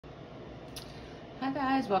Hi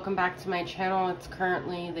guys, welcome back to my channel. It's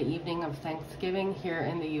currently the evening of Thanksgiving here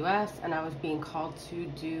in the US and I was being called to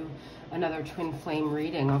do another twin flame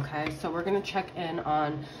reading, okay? So we're going to check in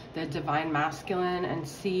on the divine masculine and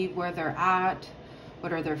see where they're at,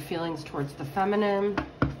 what are their feelings towards the feminine.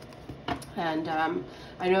 And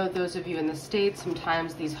I know those of you in the States,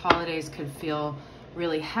 sometimes these holidays could feel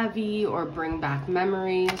really heavy or bring back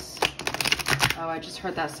memories. Oh, I just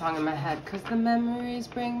heard that song in my head. Because the memories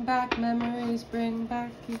bring back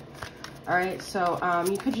you. All right, so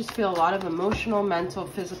you could just feel a lot of emotional, mental,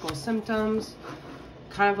 physical symptoms.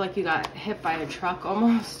 Kind of like you got hit by a truck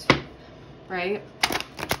almost, right?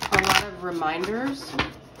 A lot of reminders.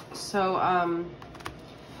 So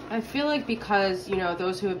I feel like because, you know,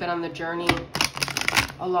 those who have been on the journey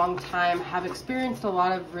a long time have experienced a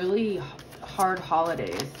lot of really hard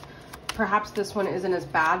holidays. Perhaps this one isn't as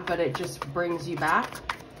bad, but it just brings you back.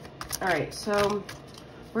 All right, so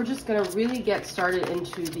we're just gonna really get started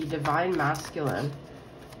into the divine masculine.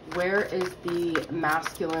 Where is the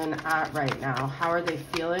masculine at right now? How are they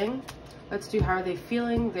feeling? Let's do how are they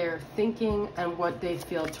feeling, their thinking, and what they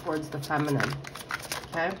feel towards the feminine,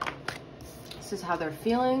 okay? This is how they're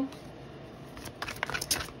feeling.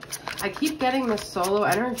 I keep getting this solo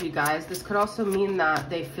energy, guys. This could also mean that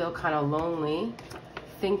they feel kind of lonely.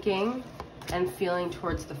 Thinking and feeling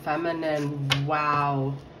towards the feminine.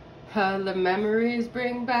 Wow. The memories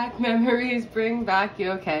bring back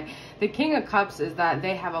you. Okay. The King of Cups is that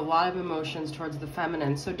they have a lot of emotions towards the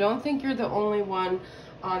feminine. So don't think you're the only one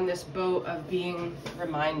on this boat of being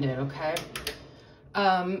reminded, okay?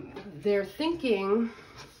 They're thinking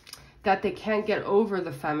that they can't get over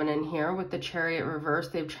the feminine here with the Chariot reverse.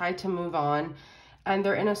 They've tried to move on and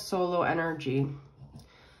they're in a solo energy.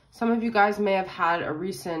 Some of you guys may have had a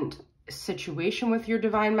recent situation with your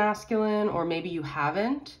divine masculine, or maybe you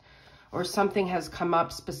haven't, or something has come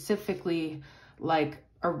up specifically like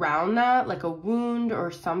around that, like a wound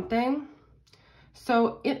or something.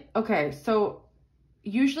 So so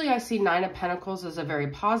usually I see Nine of Pentacles as a very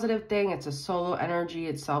positive thing. It's a solo energy,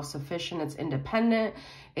 it's self-sufficient, it's independent,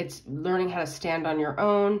 it's learning how to stand on your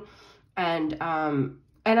own.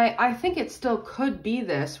 And I think it still could be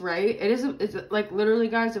this, right? It's like literally,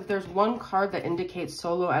 guys, if there's one card that indicates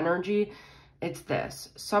solo energy, it's this.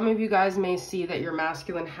 Some of you guys may see that your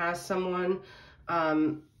masculine has someone,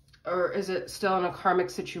 or is it still in a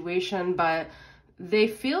karmic situation, but they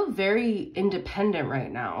feel very independent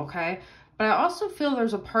right now, okay? But I also feel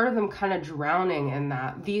there's a part of them kind of drowning in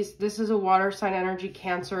that. This is a water sign energy,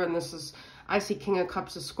 Cancer, and this is, I see King of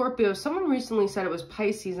Cups of Scorpio. Someone recently said it was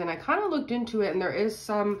Pisces, and I kind of looked into it, and there is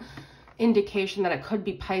some indication that it could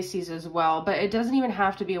be Pisces as well, but it doesn't even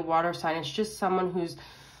have to be a water sign. It's just someone who's,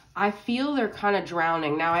 I feel they're kind of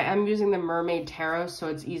drowning. Now, I am using the Mermaid Tarot, so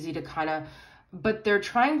it's easy to kind of, but they're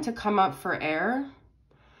trying to come up for air.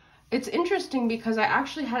 It's interesting because I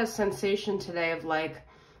actually had a sensation today of like,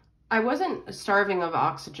 I wasn't starving of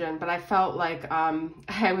oxygen, but I felt like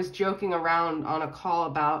I was joking around on a call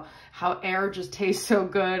about how air just tastes so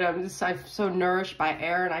good. I'm so nourished by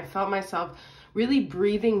air, and I felt myself really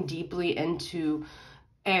breathing deeply into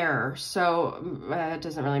air. So it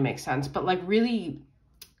doesn't really make sense, but like really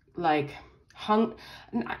like no,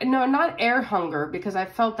 not air hunger, because I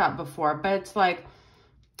felt that before, but it's like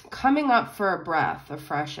coming up for a breath of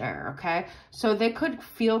fresh air, okay? So they could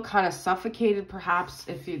feel kind of suffocated, perhaps,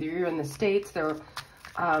 if you're in the States. They're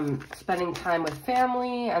spending time with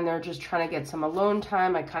family, and they're just trying to get some alone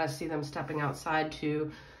time. I kind of see them stepping outside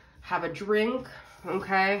to have a drink,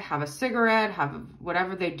 okay? Have a cigarette, have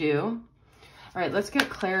whatever they do. All right, let's get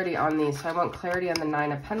clarity on these. So I want clarity on the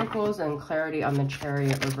Nine of Pentacles and clarity on the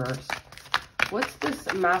Chariot reverse. What's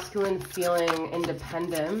this masculine feeling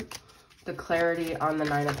independent? The clarity on the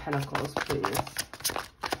Nine of Pentacles, please.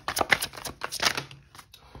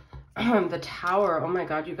 The Tower. Oh my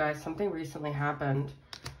God, you guys, something recently happened.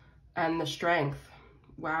 And the Strength.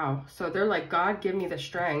 Wow. So they're like, God, give me the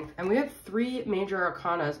strength. And we have 3 major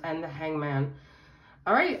arcanas and the Hangman.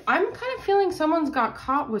 All right, I'm kind of feeling someone's got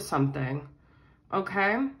caught with something.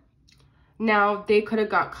 Okay. Now, they could have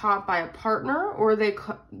got caught by a partner, or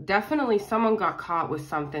definitely someone got caught with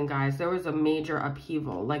something, guys. There was a major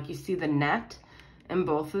upheaval. Like you see the net in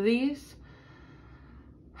both of these.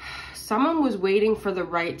 Someone was waiting for the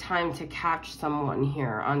right time to catch someone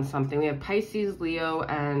here on something. We have Pisces, Leo,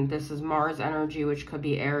 and this is Mars energy, which could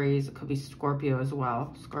be Aries. It could be Scorpio as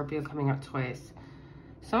well. Scorpio coming up twice.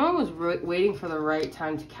 Someone was waiting for the right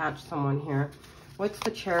time to catch someone here. What's the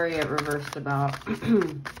Chariot reversed about?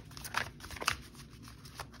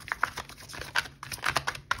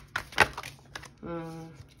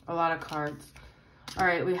 A lot of cards. All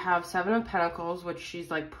right, we have Seven of Pentacles, which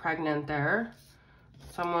she's like pregnant there.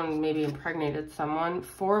 Someone maybe impregnated someone.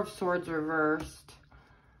 4 of Swords reversed.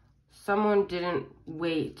 Someone didn't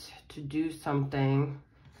wait to do something.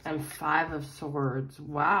 And 5 of Swords.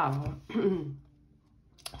 Wow.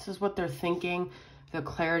 This is what they're thinking. The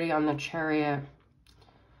clarity on the Chariot.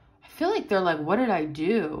 I feel like they're like, what did I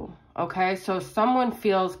do? Okay, so someone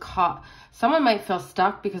feels caught. Someone might feel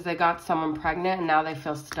stuck because they got someone pregnant and now they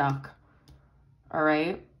feel stuck. All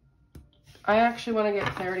right. I actually want to get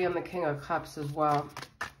clarity on the King of Cups as well.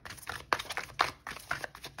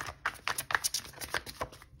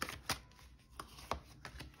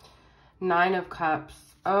 Nine of Cups.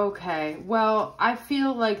 Okay. Well, I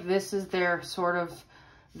feel like this is their sort of,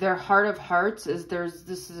 their heart of hearts is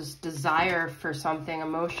this desire for something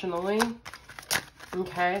emotionally.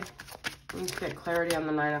 Okay. Let's get clarity on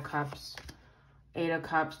the 9 of Cups. 8 of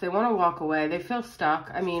Cups. They want to walk away. They feel stuck.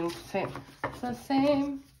 I mean, it's the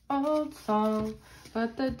same old song,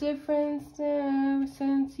 but the difference is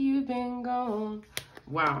since you've been gone.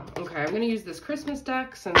 Wow. Okay, I'm going to use this Christmas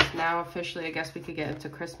deck since now officially I guess we could get into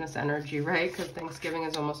Christmas energy, right? Because Thanksgiving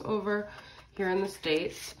is almost over here in the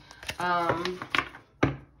States. All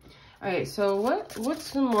right, so what's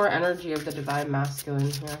some more energy of the Divine Masculine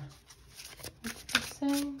here? It's the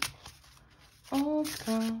same old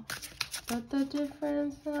song, but the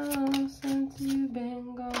difference now since you've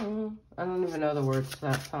been gone. I don't even know the words to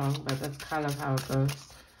that song, but that's kind of how it goes.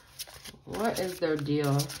 What is their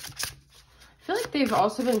deal? I feel like they've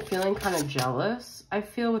also been feeling kind of jealous. I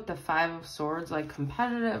feel with the 5 of Swords, like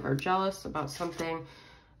competitive or jealous about something.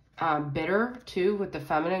 Bitter too with the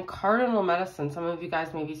feminine. Cardinal medicine. Some of you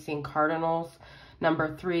guys may be seeing cardinals.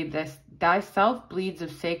 Number 3, thyself bleeds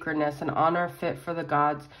of sacredness and honor fit for the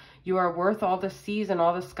gods. You are worth all the seas and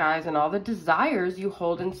all the skies and all the desires you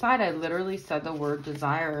hold inside. I literally said the word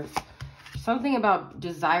desires. Something about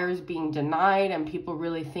desires being denied and people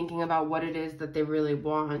really thinking about what it is that they really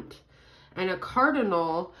want. And a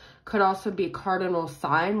cardinal could also be cardinal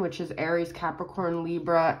sign, which is Aries, Capricorn,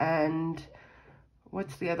 Libra, and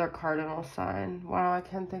what's the other cardinal sign? Wow, I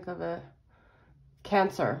can't think of it.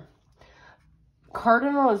 Cancer.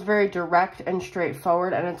 Cardinal is very direct and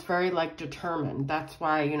straightforward, and it's very, like, determined. That's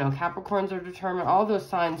why, you know, Capricorns are determined. All those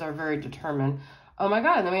signs are very determined. Oh, my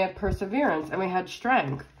God. And then we had perseverance, and we had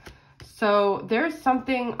strength. So there's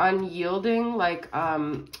something unyielding, like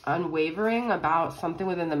unwavering about something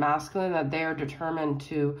within the masculine that they are determined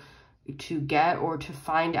to get or to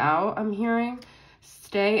find out, I'm hearing.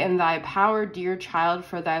 Stay in thy power, dear child,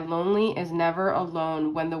 for thy lonely is never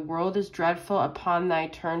alone. When the world is dreadful upon thy,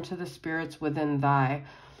 turn to the spirits within thy.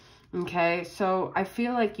 Okay, so I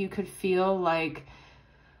feel like you could feel like...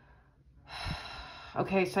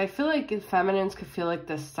 Okay, so I feel like feminines could feel like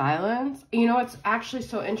this silence. You know, it's actually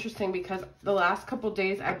so interesting because the last couple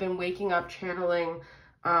days I've been waking up channeling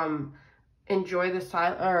Enjoy the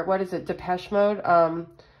Silence, or what is it, Depeche Mode? All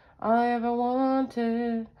I ever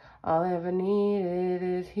wanted, all I ever needed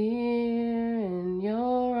is here in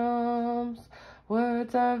your arms.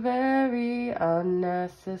 Words are very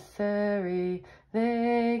unnecessary.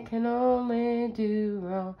 They can only do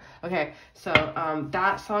wrong. Okay, so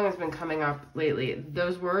that song has been coming up lately.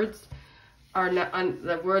 Those words are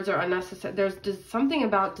the words are unnecessary. There's just something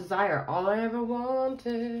about desire. All I ever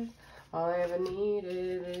wanted, all I ever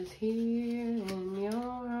needed is here in your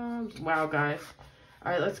arms. Wow, guys.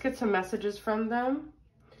 All right, let's get some messages from them.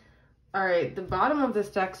 All right, the bottom of this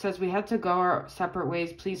deck says we had to go our separate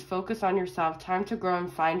ways. Please focus on yourself. Time to grow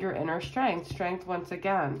and find your inner strength. Strength once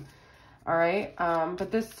again. All right,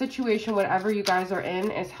 but this situation, whatever you guys are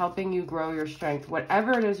in, is helping you grow your strength.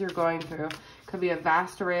 Whatever it is you're going through, could be a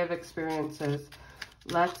vast array of experiences.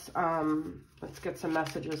 Let's get some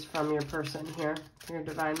messages from your person here. Your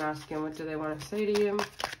Divine Masculine, what do they want to say to you?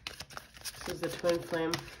 This is the Twin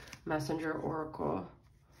Flame Messenger Oracle.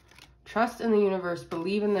 Trust in the universe,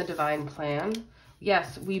 believe in the divine plan.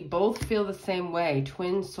 Yes, we both feel the same way.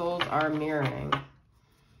 Twin souls are mirroring.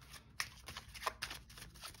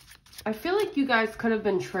 I feel like you guys could have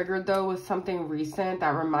been triggered, though, with something recent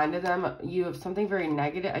that reminded you of something very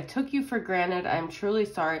negative. I took you for granted. I'm truly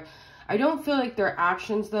sorry. I don't feel like their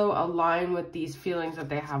actions, though, align with these feelings that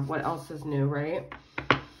they have. What else is new, right?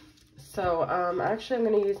 So, actually, I'm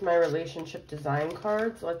going to use my relationship design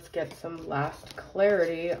cards. Let's get some last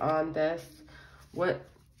clarity on this.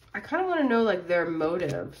 I kind of want to know, like, their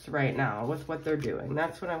motives right now with what they're doing.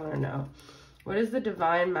 That's what I want to know. What is the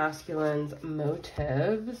Divine Masculine's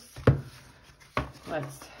motives?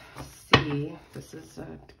 Let's see. This is a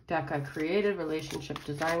deck I created, relationship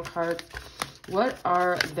design cards. What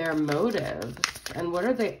are their motives and what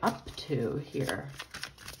are they up to here?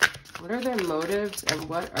 What are their motives and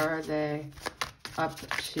what are they up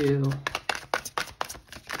to?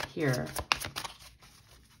 here.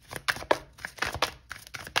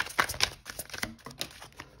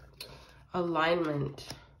 Alignment.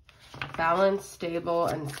 Balanced, stable,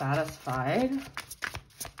 and satisfied.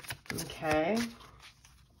 Okay.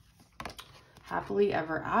 Happily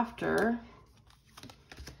ever after.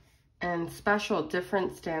 And special,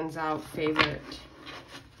 different, stands out, favorite.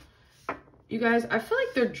 You guys, I feel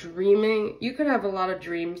like they're dreaming. You could have a lot of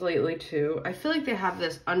dreams lately too. I feel like they have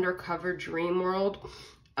this undercover dream world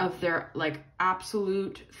of their like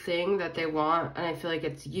absolute thing that they want. And I feel like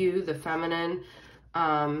it's you, the feminine.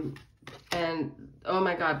 And oh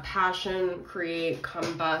my God, passion, create,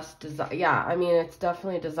 combust, desire. Yeah, I mean, it's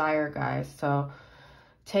definitely desire, guys. So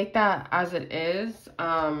take that as it is.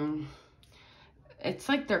 It's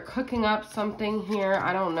like they're cooking up something here.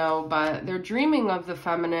 I don't know, but they're dreaming of the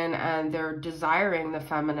feminine and they're desiring the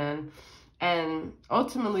feminine. And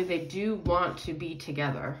ultimately, they do want to be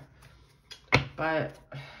together. But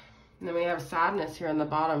then we have sadness here on the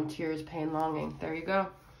bottom. Tears, pain, longing. There you go.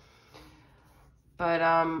 But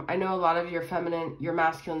I know a lot of your feminine, your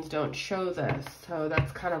masculines don't show this. So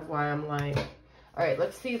that's kind of why I'm like, all right,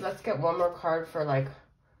 let's see. Let's get one more card for like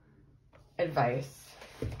advice.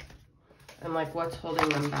 And like what's holding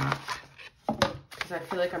them back. Because I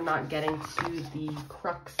feel like I'm not getting to the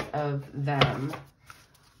crux of them.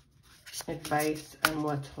 Advice and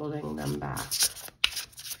what's holding them back.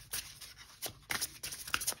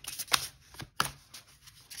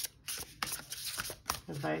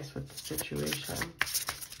 Advice with the situation.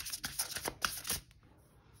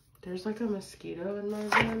 There's like a mosquito in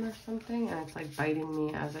my room or something, and it's like biting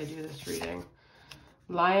me as I do this reading.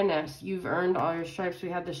 Lioness, you've earned all your stripes. We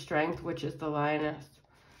had the Strength, which is the Lioness.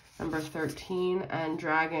 Number 13, and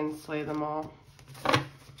Dragon, slay them all. I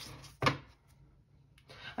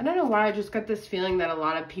don't know why, I just got this feeling that a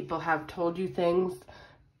lot of people have told you things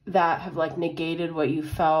that have like negated what you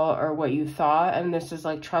felt or what you thought, and this is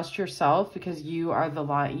like trust yourself because you are the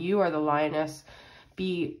lioness.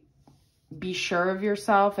 Be sure of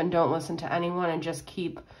yourself and don't listen to anyone and just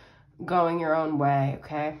keep going your own way.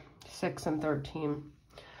 Okay, 6 and 13.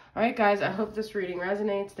 All right, guys, I hope this reading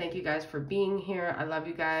resonates. Thank you guys for being here. I love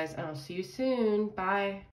you guys, and I'll see you soon. Bye.